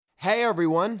Hey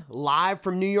everyone, live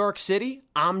from New York City,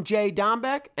 I'm Jay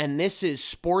Dombeck, and this is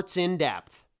Sports in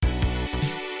Depth.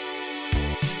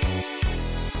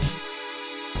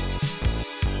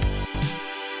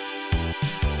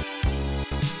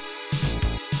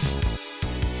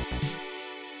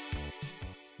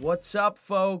 What's up,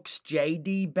 folks?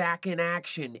 JD back in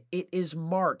action. It is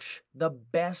March, the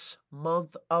best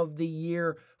month of the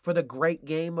year for the great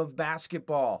game of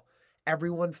basketball.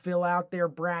 Everyone fill out their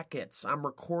brackets. I'm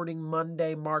recording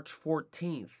Monday, March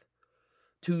 14th.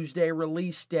 Tuesday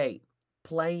release date,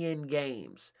 play-in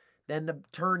games. Then the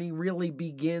tourney really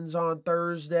begins on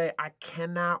Thursday. I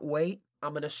cannot wait.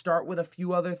 I'm going to start with a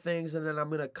few other things, and then I'm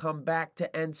going to come back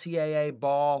to NCAA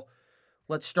ball.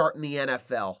 Let's start in the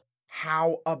NFL.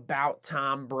 How about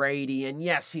Tom Brady? And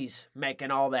yes, he's making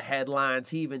all the headlines.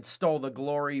 He even stole the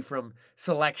glory from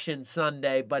Selection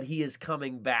Sunday, but he is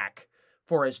coming back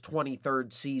for his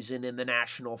 23rd season in the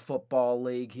National Football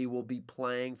League. He will be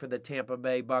playing for the Tampa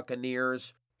Bay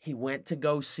Buccaneers. He went to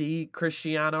go see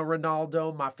Cristiano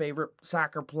Ronaldo, my favorite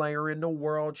soccer player in the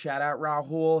world. Shout out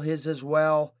Raul, his as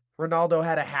well. Ronaldo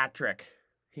had a hat trick.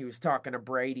 He was talking to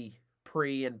Brady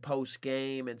pre and post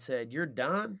game and said, "You're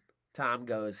done?" Tom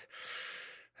goes,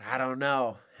 "I don't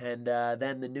know." And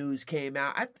then the news came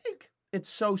out. I think it's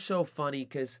so funny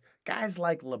because guys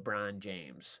like LeBron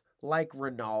James, like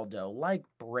Ronaldo, like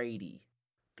Brady,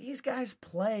 these guys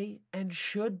play and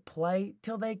should play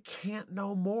till they can't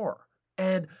no more.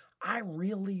 And I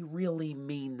really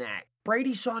mean that.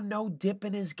 Brady saw no dip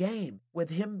in his game. With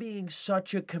him being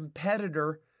such a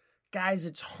competitor, guys,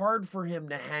 it's hard for him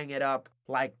to hang it up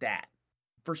like that.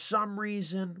 For some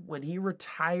reason, when he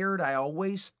retired, I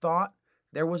always thought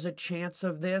there was a chance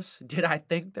of this. Did I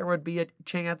think there would be a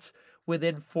chance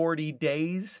within 40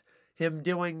 days him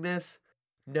doing this?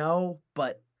 No,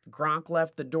 but Gronk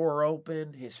left the door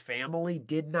open. His family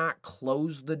did not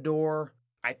close the door.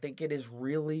 I think it is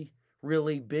really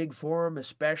big for him,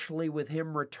 especially with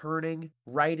him returning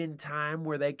right in time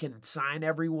where they can sign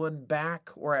everyone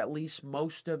back, or at least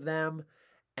most of them.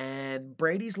 And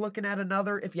Brady's looking at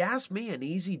another, if you ask me, an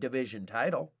easy division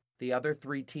title. The other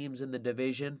three teams in the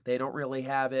division, they don't really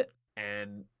have it.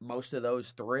 And most of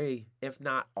those three, if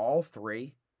not all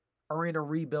three, are in a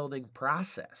rebuilding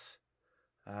process.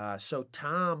 So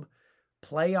Tom,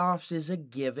 playoffs is a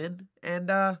given,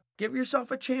 and give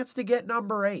yourself a chance to get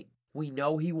number 8. We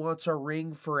know he wants a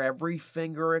ring for every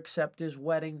finger except his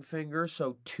wedding finger,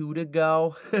 so 2 to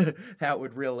go. That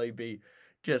would really be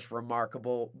just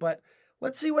remarkable. But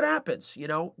let's see what happens. You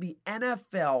know, the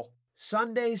NFL,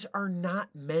 Sundays are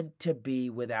not meant to be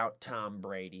without Tom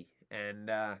Brady.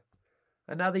 And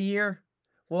another year,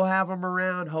 we'll have him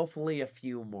around, hopefully a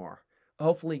few more.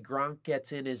 Hopefully Gronk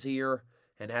gets in his ear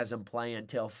and has him play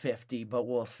until 50, but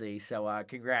we'll see. So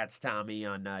congrats, Tommy,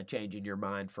 on changing your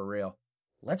mind for real.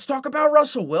 Let's talk about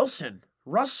Russell Wilson.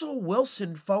 Russell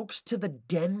Wilson, folks, to the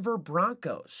Denver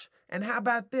Broncos. And how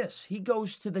about this? He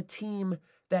goes to the team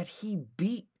that he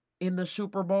beat in the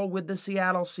Super Bowl with the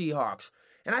Seattle Seahawks.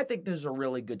 And I think this is a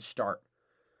really good start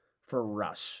for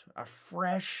Russ. A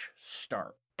fresh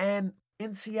start. And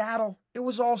in Seattle, it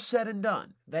was all said and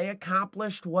done. They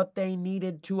accomplished what they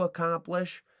needed to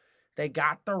accomplish. They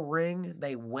got the ring.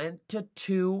 They went to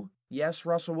 2. Yes,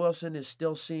 Russell Wilson is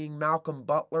still seeing Malcolm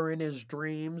Butler in his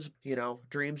dreams. You know,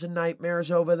 dreams and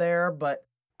nightmares over there. But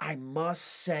I must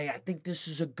say, I think this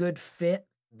is a good fit.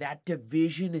 That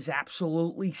division is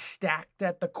absolutely stacked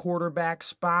at the quarterback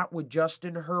spot with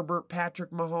Justin Herbert,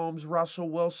 Patrick Mahomes, Russell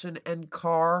Wilson, and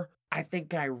Carr. I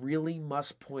think I really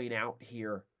must point out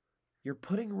here, you're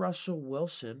putting Russell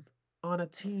Wilson on a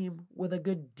team with a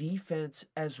good defense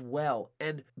as well.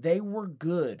 And they were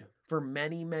good for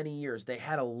many years. They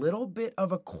had a little bit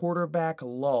of a quarterback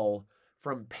lull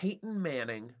from Peyton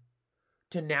Manning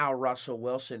to now Russell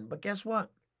Wilson. But guess what?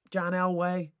 John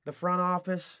Elway, the front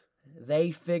office,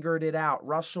 they figured it out.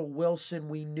 Russell Wilson,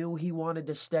 we knew he wanted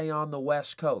to stay on the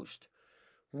West Coast.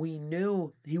 We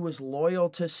knew he was loyal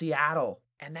to Seattle.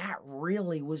 And that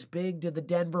really was big to the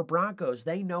Denver Broncos.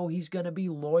 They know he's going to be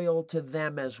loyal to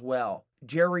them as well.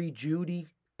 Jerry Jeudy,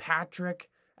 Patrick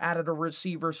out of the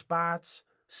receiver spots,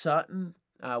 Sutton.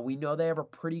 We know they have a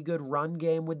pretty good run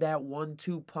game with that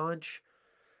 1-2 punch.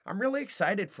 I'm really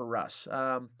excited for Russ.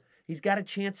 He's got a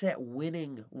chance at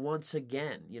winning once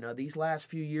again. You know, these last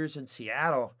few years in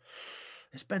Seattle,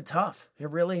 it's been tough.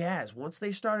 It really has. Once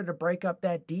they started to break up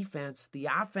that defense, the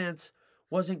offense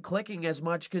wasn't clicking as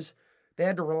much because they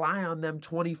had to rely on them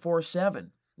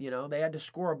 24/7. They had to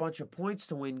score a bunch of points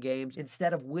to win games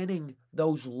instead of winning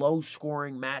those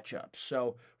low-scoring matchups.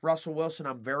 So, Russell Wilson,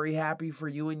 I'm very happy for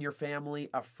you and your family.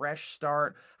 A fresh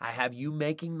start. I have you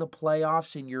making the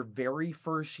playoffs in your very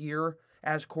first year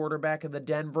as quarterback of the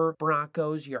Denver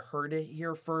Broncos. You heard it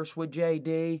here first with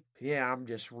JD. Yeah, I'm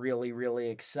just really, really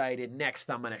excited.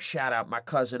 Next, I'm going to shout out my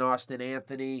cousin Austin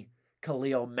Anthony.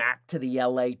 Khalil Mack to the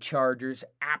LA Chargers.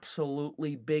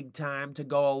 Absolutely big time to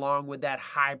go along with that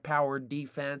high-powered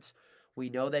defense. We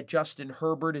know that Justin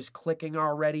Herbert is clicking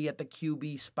already at the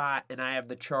QB spot, and I have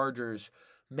the Chargers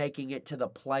making it to the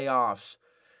playoffs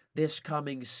this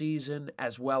coming season,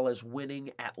 as well as winning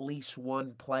at least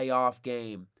one playoff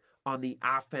game. On the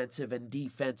offensive and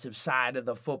defensive side of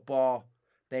the football,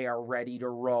 they are ready to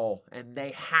roll, and they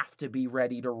have to be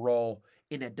ready to roll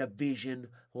in a division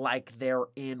like they're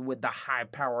in with the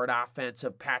high-powered offense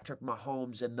of Patrick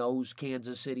Mahomes and those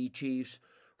Kansas City Chiefs.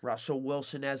 Russell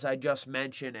Wilson, as I just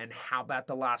mentioned, and how about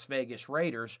the Las Vegas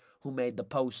Raiders, who made the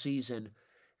postseason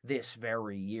this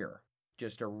very year?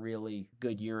 Just a really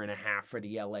good year and a half for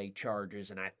the LA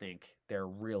Chargers, and I think they're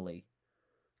really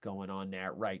going on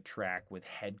that right track with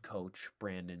head coach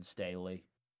Brandon Staley.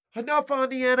 Enough on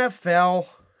the NFL.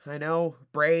 I know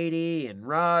Brady and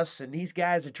Russ and these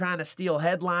guys are trying to steal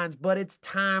headlines, but it's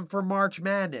time for March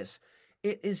Madness.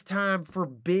 It is time for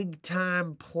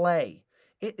big-time play.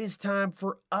 It is time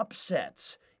for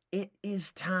upsets. It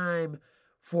is time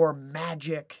for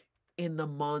magic in the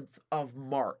month of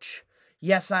March.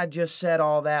 Yes, I just said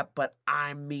all that, but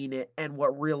I mean it. And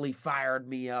what really fired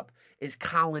me up is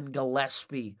Colin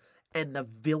Gillespie and the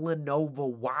Villanova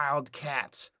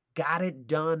Wildcats got it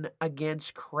done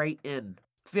against Creighton,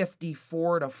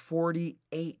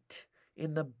 54-48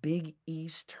 in the Big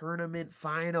East Tournament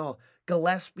Final.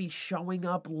 Gillespie showing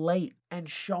up late and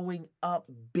showing up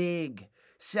big.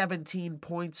 17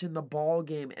 points in the ball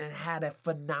game and had a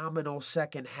phenomenal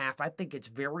second half. I think it's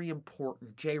very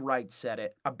important. Jay Wright said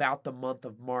it about the month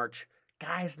of March.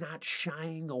 Guys not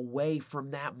shying away from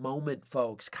that moment,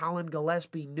 folks. Colin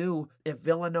Gillespie knew if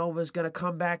Villanova is going to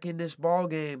come back in this ball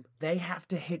game, they have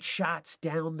to hit shots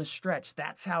down the stretch.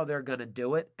 That's how they're going to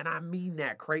do it. And I mean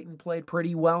that. Creighton played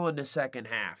pretty well in the second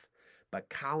half. But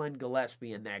Colin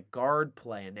Gillespie and that guard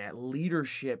play and that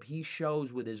leadership he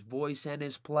shows with his voice and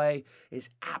his play is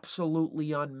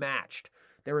absolutely unmatched.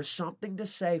 There is something to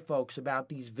say, folks, about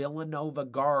these Villanova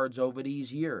guards over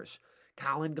these years.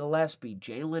 Colin Gillespie,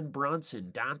 Jalen Brunson,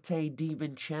 Dante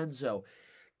DiVincenzo,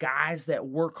 guys that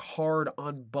work hard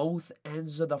on both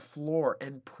ends of the floor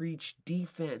and preach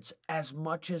defense as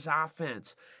much as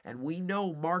offense. And we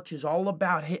know March is all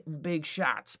about hitting big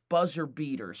shots, buzzer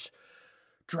beaters,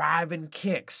 driving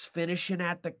kicks, finishing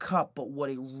at the cup, but what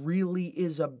it really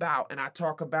is about, and I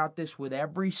talk about this with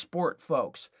every sport,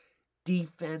 folks,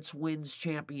 defense wins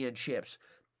championships.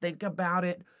 Think about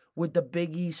it with the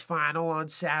Big East Final on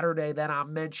Saturday that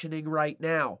I'm mentioning right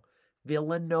now.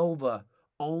 Villanova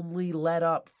only let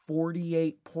up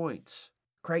 48 points.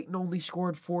 Creighton only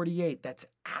scored 48. That's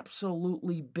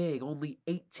absolutely big. Only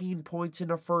 18 points in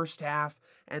the first half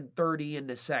and 30 in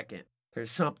the second. There's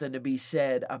something to be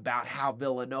said about how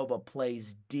Villanova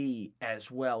plays D as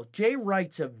well. Jay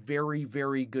Wright's a very,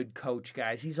 very good coach,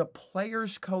 guys. He's a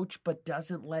player's coach, but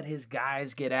doesn't let his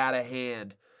guys get out of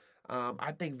hand.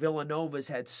 I think Villanova's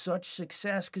had such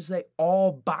success because they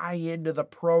all buy into the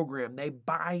program. They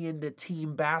buy into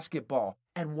team basketball.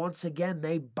 And once again,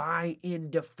 they buy in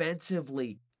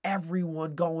defensively.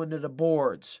 Everyone going to the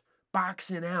boards.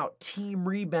 Boxing out, team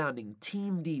rebounding,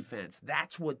 team defense.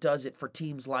 That's what does it for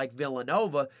teams like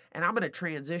Villanova. And I'm going to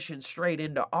transition straight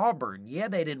into Auburn. Yeah,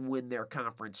 they didn't win their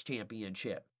conference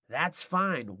championship. That's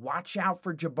fine. Watch out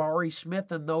for Jabari Smith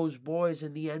and those boys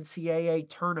in the NCAA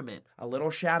tournament. A little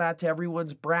shout out to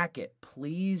everyone's bracket.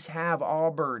 Please have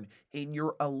Auburn in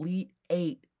your Elite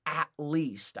Eight at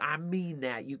least. I mean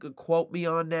that. You could quote me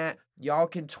on that. Y'all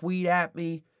can tweet at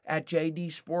me at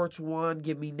JD Sports 1.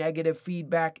 Give me negative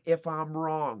feedback if I'm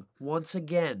wrong. Once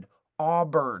again,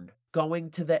 Auburn going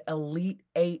to the Elite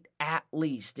Eight at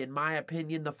least. In my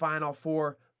opinion, the Final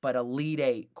Four, but Elite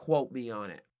Eight. Quote me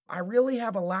on it. I really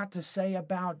have a lot to say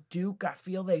about Duke. I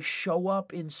feel they show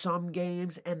up in some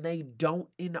games and they don't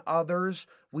in others.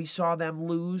 We saw them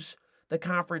lose the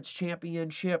conference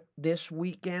championship this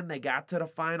weekend. They got to the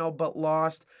final but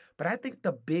lost. But I think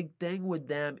the big thing with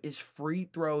them is free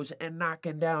throws and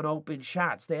knocking down open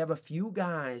shots. They have a few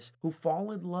guys who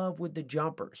fall in love with the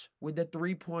jumpers, with the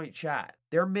three-point shot.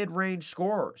 They're mid-range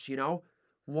scorers,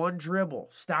 One dribble,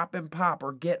 stop and pop,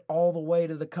 or get all the way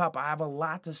to the cup. I have a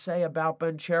lot to say about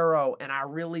Banchero, and I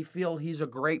really feel he's a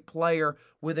great player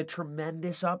with a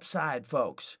tremendous upside,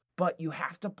 folks. But you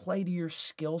have to play to your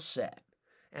skill set.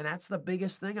 And that's the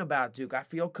biggest thing about Duke. I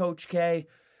feel Coach K,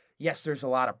 yes, there's a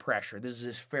lot of pressure. This is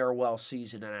his farewell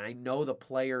season, and I know the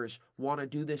players want to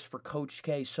do this for Coach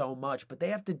K so much, but they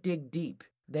have to dig deep.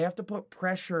 They have to put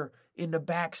pressure in the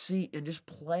back seat and just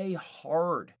play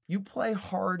hard. You play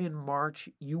hard in March,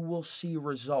 you will see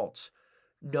results.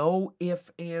 No ifs,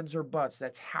 ands, or buts.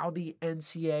 That's how the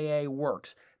NCAA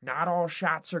works. Not all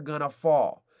shots are going to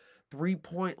fall.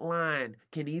 3-point line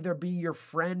can either be your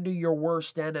friend or your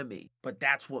worst enemy. But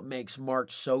that's what makes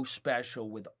March so special,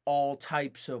 with all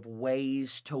types of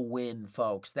ways to win,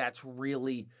 folks. That's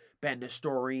really been the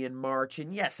story in March.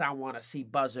 And yes, I want to see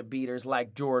buzzer beaters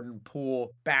like Jordan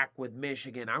Poole back with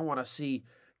Michigan. I want to see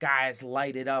guys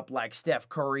light it up like Steph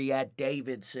Curry at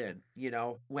Davidson,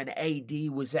 when AD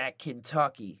was at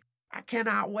Kentucky. I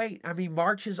cannot wait. I mean,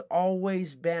 March has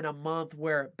always been a month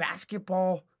where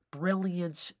basketball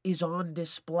brilliance is on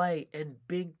display and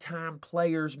big-time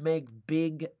players make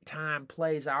big-time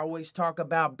plays. I always talk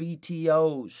about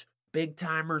BTOs,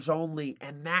 big-timers only,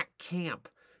 and that camp,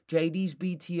 JD's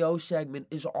BTO segment,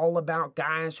 is all about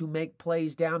guys who make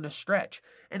plays down the stretch.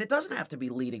 And it doesn't have to be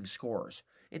leading scorers.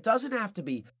 It doesn't have to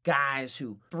be guys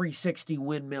who 360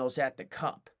 windmills at the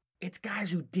cup. It's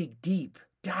guys who dig deep,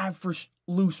 dive for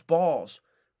loose balls,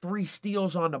 3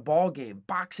 steals on the ball game,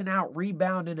 boxing out,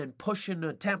 rebounding, and pushing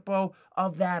the tempo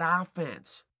of that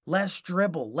offense. Less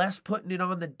dribble, less putting it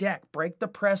on the deck, break the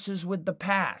presses with the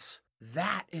pass.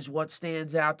 That is what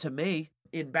stands out to me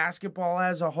in basketball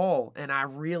as a whole, and I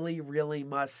really, really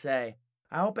must say,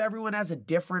 I hope everyone has a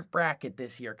different bracket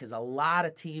this year, because a lot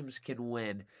of teams can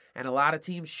win, and a lot of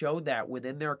teams showed that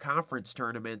within their conference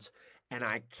tournaments, and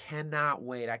I cannot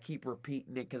wait. I keep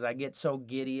repeating it because I get so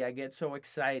giddy. I get so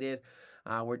excited.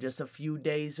 We're just a few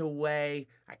days away.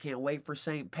 I can't wait for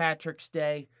St. Patrick's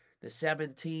Day, the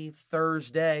 17th,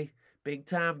 Thursday.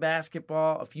 Big-time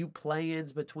basketball, a few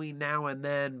play-ins between now and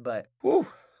then, but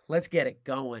let's get it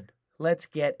going. Let's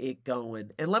get it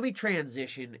going. And let me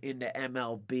transition into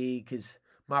MLB, because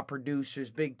my producers,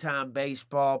 Big Time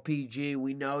Baseball, PG,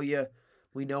 we know you.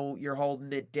 We know you're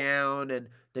holding it down. And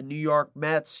the New York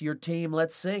Mets, your team,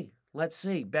 let's see. Let's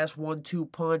see. Best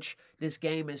 1-2 punch this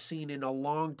game has seen in a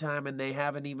long time, and they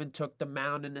haven't even took the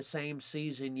mound in the same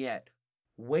season yet.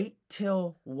 Wait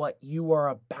till what you are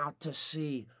about to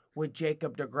see with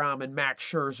Jacob deGrom and Max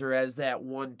Scherzer as that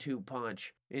 1-2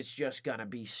 punch. It's just going to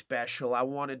be special. I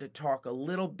wanted to talk a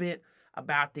little bit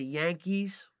about the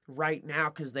Yankees right now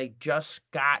because they just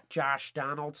got Josh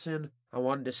Donaldson. I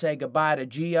wanted to say goodbye to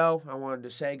Gio. I wanted to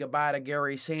say goodbye to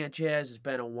Gary Sanchez. It's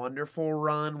been a wonderful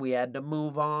run. We had to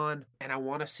move on. And I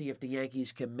want to see if the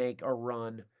Yankees can make a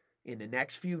run in the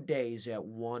next few days at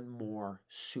one more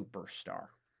superstar.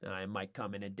 It might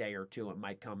come in a day or two. It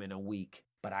might come in a week.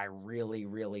 But I really,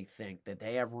 really think that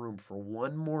they have room for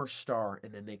one more star,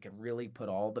 and then they can really put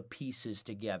all the pieces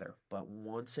together. But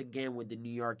once again, with the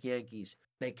New York Yankees,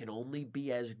 they can only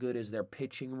be as good as their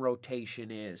pitching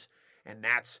rotation is. And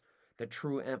that's the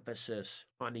true emphasis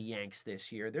on the Yanks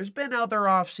this year. There's been other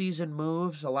offseason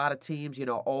moves. A lot of teams,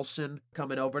 Olsen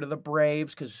coming over to the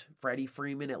Braves because Freddie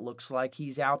Freeman, it looks like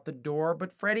he's out the door.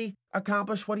 But Freddie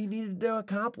accomplished what he needed to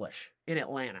accomplish in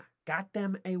Atlanta. Got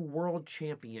them a world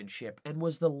championship and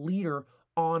was the leader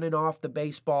on and off the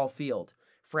baseball field.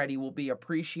 Freddie will be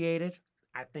appreciated.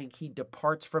 I think he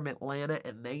departs from Atlanta,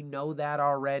 and they know that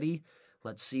already.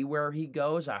 Let's see where he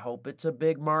goes. I hope it's a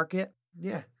big market.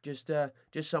 Yeah, just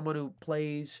someone who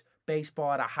plays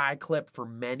baseball at a high clip for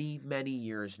many, many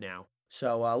years now.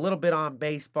 So a little bit on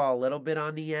baseball, a little bit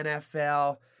on the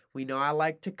NFL. We know I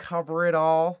like to cover it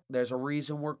all. There's a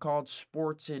reason we're called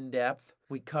Sports In Depth.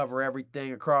 We cover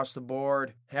everything across the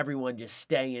board. Everyone just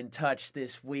stay in touch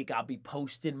this week. I'll be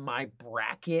posting my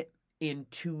bracket in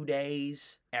 2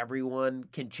 days. Everyone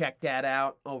can check that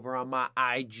out over on my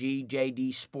IG,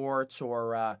 JD Sports,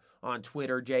 or on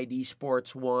Twitter, JD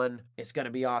Sports 1. It's going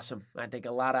to be awesome. I think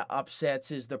a lot of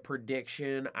upsets is the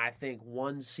prediction. I think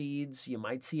 1 seeds, you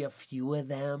might see a few of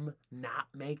them not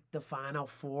make the Final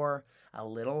Four. A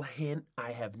little hint,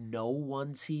 I have no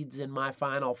 1 seeds in my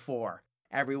Final Four.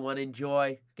 Everyone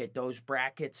enjoy. Get those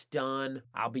brackets done.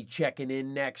 I'll be checking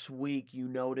in next week. You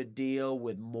know the deal,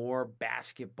 with more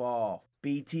basketball.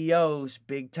 BTOs,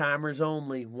 big timers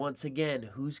only. Once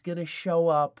again, who's going to show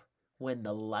up when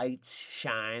the lights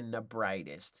shine the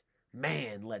brightest?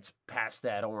 Man, let's pass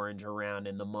that orange around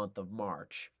in the month of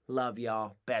March. Love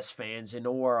y'all. Best fans in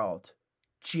the world.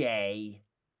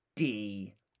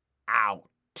 JD out.